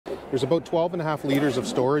There's about 12.5 liters of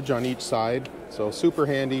storage on each side, so super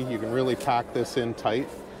handy. You can really pack this in tight.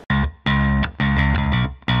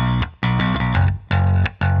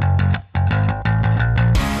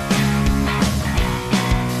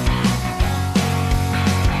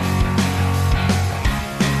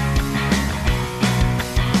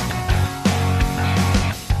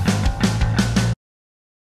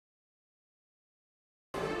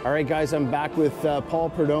 All right, guys, I'm back with Paul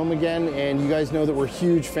Prudhomme again, and you guys know that we're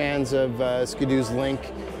huge fans of Skidoo's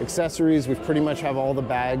LinQ accessories. We pretty much have all the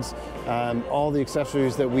bags, all the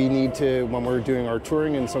accessories that we need to when we're doing our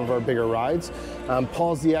touring and some of our bigger rides.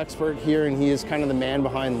 Paul's the expert here, and he is kind of the man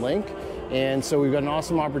behind LinQ. And so we've got an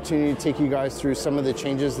awesome opportunity to take you guys through some of the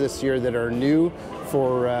changes this year that are new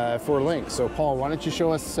for LinQ. So Paul, why don't you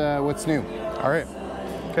show us what's new? All right.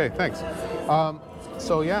 Okay, thanks.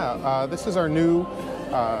 So yeah, this is our new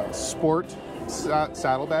sport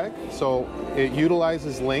saddlebag. So it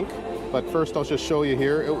utilizes LinQ, but first I'll just show you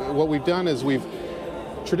here. What we've done is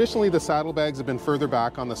traditionally the saddlebags have been further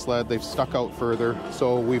back on the sled. They've stuck out further.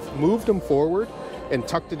 So we've moved them forward and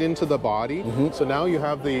tucked it into the body. So now you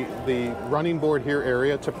have the running board here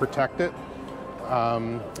area to protect it.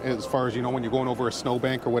 As far as, you know, when you're going over a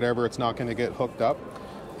snowbank or whatever, it's not going to get hooked up.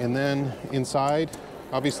 And then inside,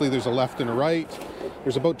 obviously there's a left and a right.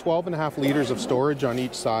 There's about 12.5 liters of storage on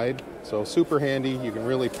each side, so super handy. You can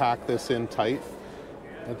really pack this in tight.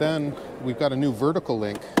 And then we've got a new vertical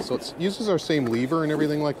LinQ. So it uses our same lever and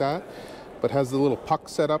everything like that, but has the little puck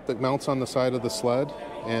setup that mounts on the side of the sled.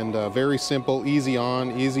 And very simple, easy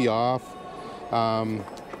on, easy off.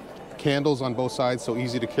 Candles on both sides, so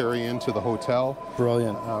easy to carry into the hotel.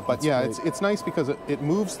 Brilliant. But yeah, it's nice because it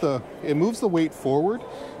moves the weight forward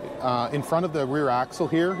in front of the rear axle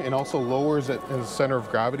here, and also lowers it in the center of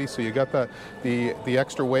gravity. So you got the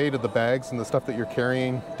extra weight of the bags and the stuff that you're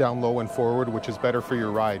carrying down low and forward, which is better for your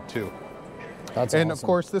ride too. That's and awesome. Of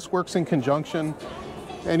course, this works in conjunction.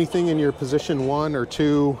 Anything in your position 1 or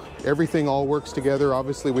 2, everything all works together.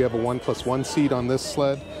 Obviously, we have a 1+1 seat on this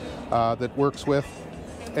sled that works with.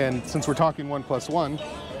 And since we're talking 1+1,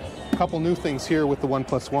 a couple new things here with the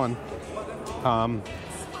 1+1.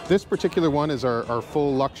 This particular one is our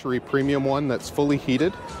full luxury premium one that's fully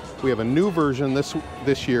heated. We have a new version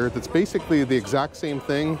this year that's basically the exact same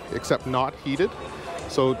thing except not heated.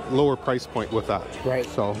 So lower price point with that. Right.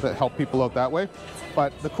 So that help people out that way.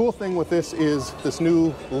 But the cool thing with this is this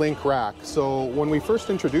new LinQ rack. So when we first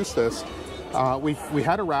introduced this, we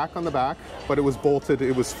had a rack on the back, but it was bolted,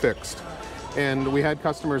 it was fixed. And we had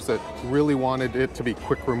customers that really wanted it to be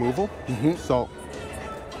quick removal. So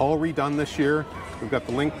all redone this year. We've got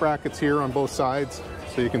the LinQ brackets here on both sides.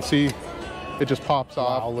 So you can see it just pops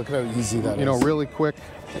off. Wow, look how easy that is. You know, really quick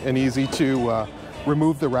and easy to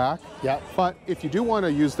remove the rack. Yeah. But if you do want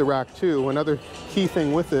to use the rack too, another key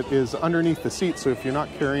thing with it is underneath the seat. So if you're not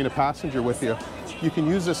carrying a passenger with you, you can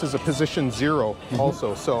use this as a position 0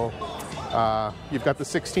 also. So you've got the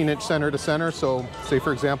 16-inch center to center. So say,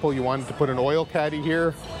 for example, you wanted to put an oil caddy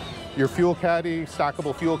here, your fuel caddy,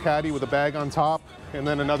 stackable fuel caddy with a bag on top, and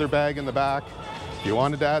then another bag in the back. If you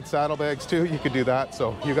wanted to add saddlebags too, you could do that.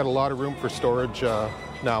 So you've got a lot of room for storage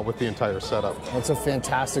now with the entire setup. That's a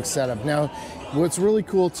fantastic setup. Now, what's really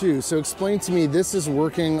cool too, so explain to me, this is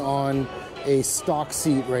working on a stock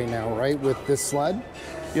seat right now, right, with this sled?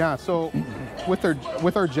 Yeah, so with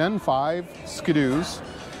our Gen 5 skidoos,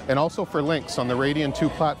 and also for LinQs on the Radian 2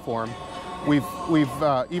 platform, we've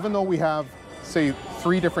even though we have, say,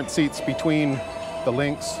 3 different seats between the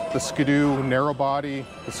LinQs, the skidoo narrow body,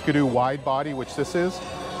 the skidoo wide body, which this is,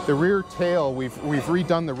 the rear tail, we've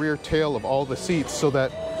redone the rear tail of all the seats so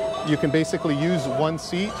that you can basically use one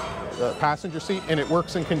seat, the passenger seat, and it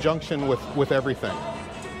works in conjunction with everything.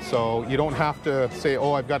 So you don't have to say,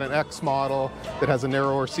 oh, I've got an X model that has a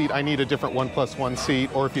narrower seat, I need a different 1+1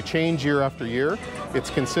 seat. Or if you change year after year, it's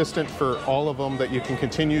consistent for all of them that you can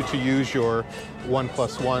continue to use your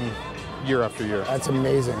 1+1 year after year. That's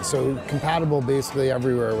amazing. So compatible basically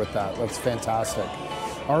everywhere with that. That's fantastic.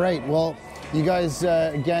 All right, well, you guys,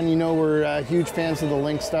 again, you know we're huge fans of the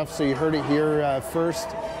LinQ stuff, so you heard it here first.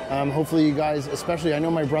 Hopefully you guys, especially, I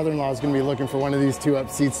know my brother-in-law is going to be looking for one of these 2-up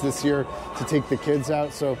seats this year to take the kids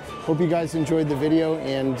out. So hope you guys enjoyed the video,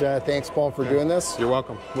 and thanks, Paul, for doing this. You're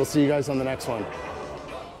welcome. We'll see you guys on the next one.